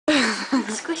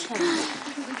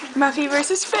Muffy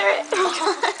versus Ferret.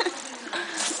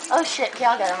 Oh shit, okay,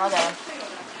 I'll get him,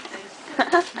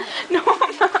 No,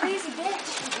 I'm not. Crazy bitch.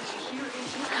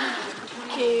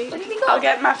 Okay, Where did he go? I'll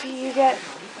get Muffy, you get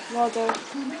Waldo.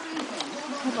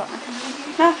 Hold on.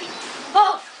 Muffy.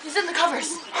 Oh, he's in the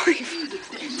covers.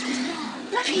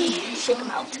 Muffy. Shake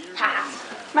him out. Ha.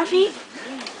 Muffy.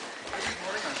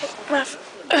 Muff.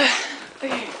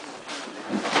 Okay.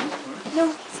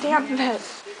 No, stay on the bed.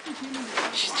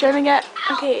 She's trying to get.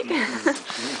 Okay.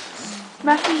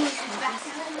 Muffy.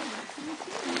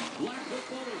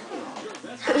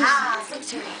 Ah,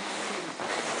 victory.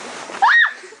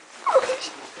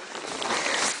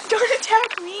 Don't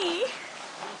attack me.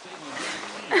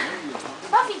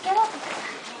 Muffy, get up.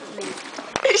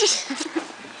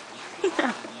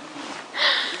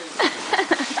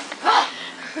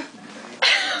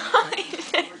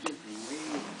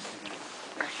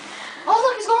 Oh,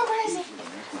 look, he's going crazy.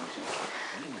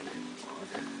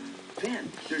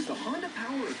 Then there's the Honda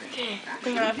Power event. Okay,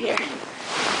 bring him up here.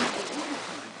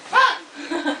 Ah!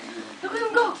 Look at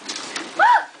him go.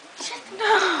 Ah! Shit.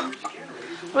 No.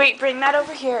 Wait, bring that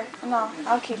over here. No,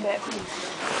 I'll keep it.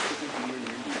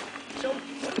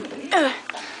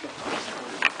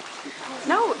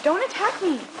 No, don't attack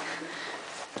me.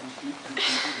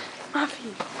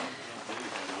 Muffy.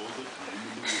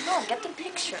 No, get the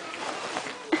picture.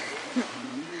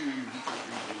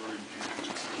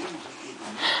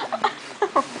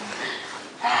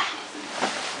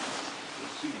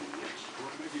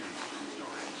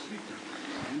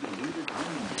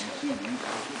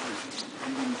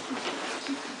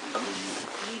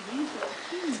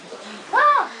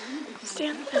 Ah!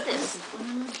 Stand Look at this.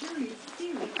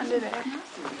 under there.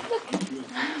 Look.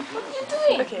 What are you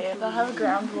doing? Okay, they'll have a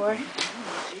ground war.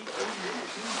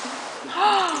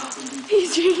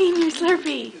 He's drinking your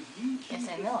Slurpee. Yes,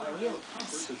 I know. I will.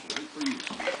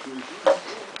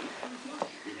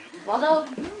 Waldo,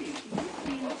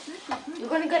 you're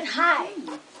gonna get high.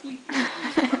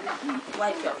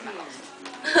 Wipe your mouth.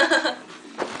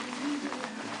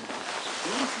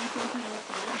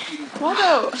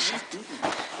 Waldo.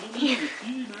 Here.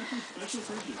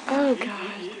 Oh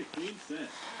God.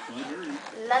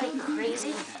 Bloody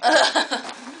crazy.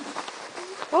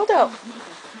 Waldo.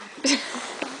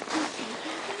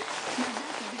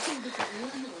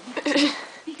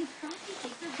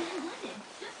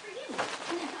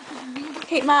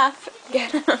 Hey, Muff.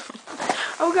 Get him.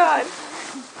 Oh God.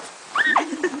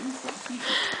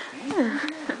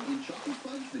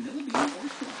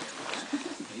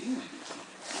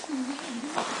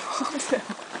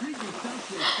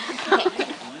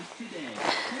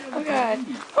 Oh God.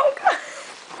 Oh God.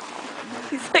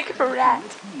 He's like a rat.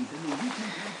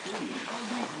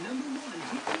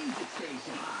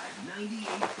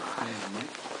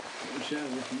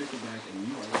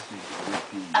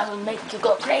 I will make you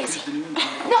go crazy.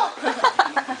 No!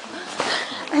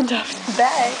 And off the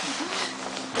bed.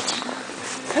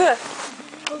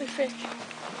 Holy frick.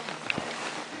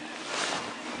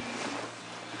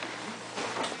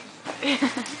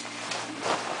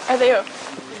 Are they over?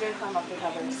 He's gonna climb up the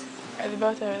covers. Are they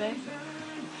both over there?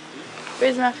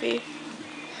 Where's Muffy?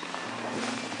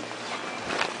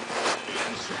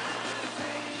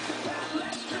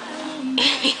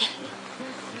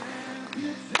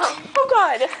 Oh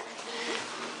God!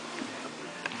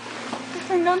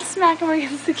 Don't smack him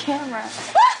against the camera.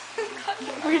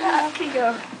 Where did Muffy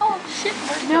go? Oh shit.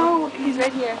 No, he's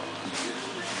right here.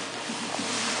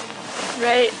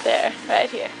 Right there. Right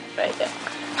here. Right there.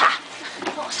 Ha!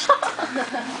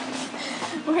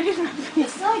 Where did Muffy?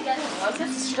 It's not getting me. I was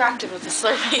just distracted with the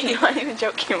Slurpee. I'm not even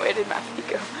joking. Where did Muffy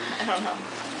go? I don't know.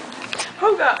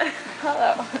 Oh God.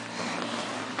 Hello.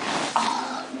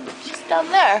 Oh, she's down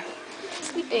there.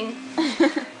 Sleeping.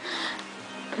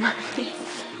 Muffy.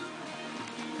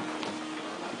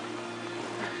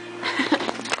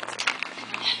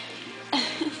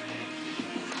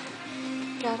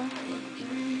 Got him?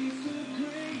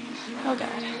 Oh God.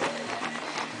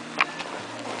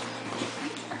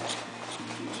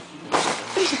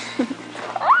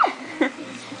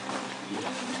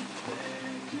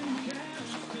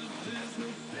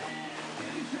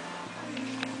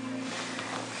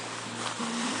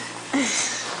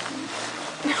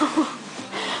 No.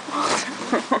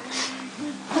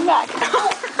 Come back.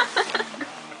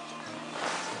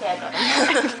 Yeah, I got him. I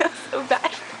feel so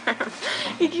bad for him.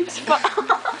 He keeps falling.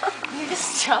 You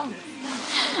just jumped.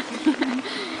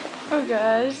 Oh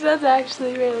gosh, that's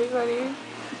actually really funny.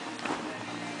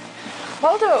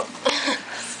 Waldo!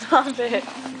 Stop it.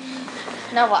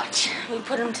 Now watch. We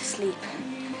put him to sleep.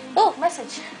 Oh,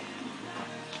 message.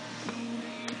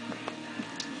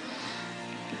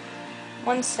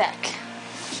 One sec.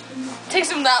 Takes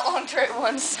him that long to write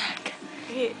one sec.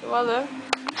 Okay, well though.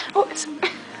 Oh, it's.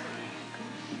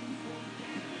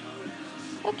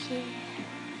 Okay.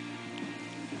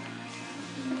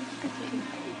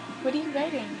 What are you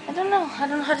writing? I don't know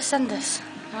how to send this.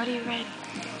 What are you writing?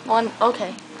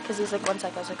 Okay. Because he's like 1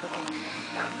 sec. I was like, okay.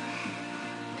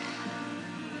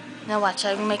 Now watch,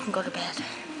 I can make him go to bed.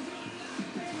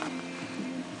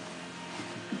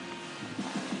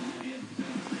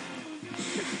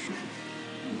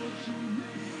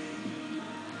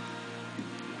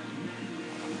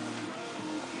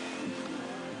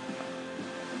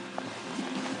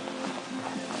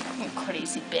 You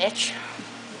crazy bitch.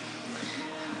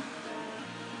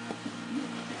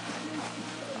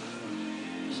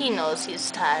 He knows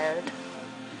he's tired.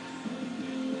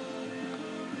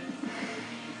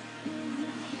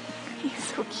 He's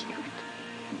so cute.